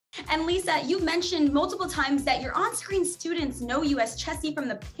And Lisa, you mentioned multiple times that your on-screen students know you as Chessy from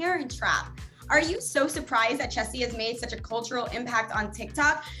the Parent Trap. Are you so surprised that Chessy has made such a cultural impact on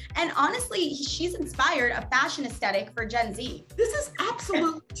TikTok? And honestly, she's inspired a fashion aesthetic for Gen Z. This is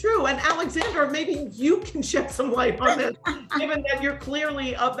absolutely true. And Alexandra, maybe you can shed some light on this, given that you're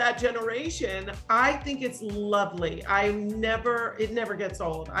clearly of that generation. I think it's lovely. It never gets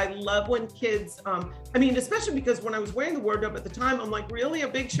old. I love when kids, I mean, especially because when I was wearing the wardrobe at the time, I'm like, really? A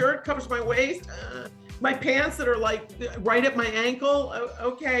big shirt covers my waist? My pants that are like right at my ankle?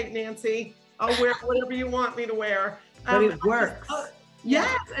 Okay, Nancy. I'll wear whatever you want me to wear. But it works.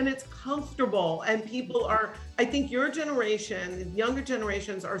 Yes, and it's comfortable. And people are, I think your generation, younger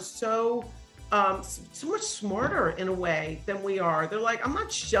generations are so much smarter in a way than we are. They're like, I'm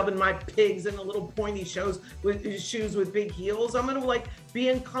not shoving my pigs in a little pointy shoes with big heels. I'm gonna like be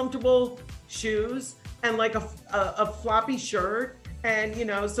in comfortable shoes and like a floppy shirt and, you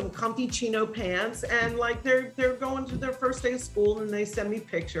know, some comfy chino pants, and like they're going to their first day of school and they send me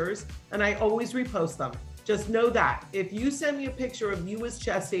pictures and I always repost them. Just know that if you send me a picture of you as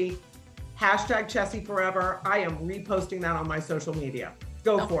Chessy, hashtag Chessy forever, I am reposting that on my social media.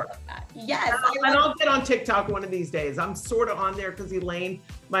 Go for it. Yes. And I'll get on TikTok one of these days. I'm sort of on there because Elaine,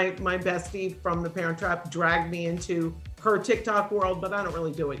 my bestie from the Parent Trap, dragged me into her TikTok world, but I don't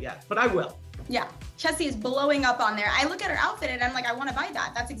really do it yet, but I will. Yeah, Chessy is blowing up on there. I look at her outfit and I'm like, I want to buy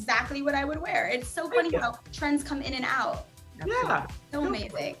that. That's exactly what I would wear. It's so funny how trends come in and out. Yeah. So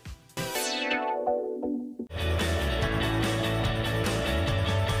amazing.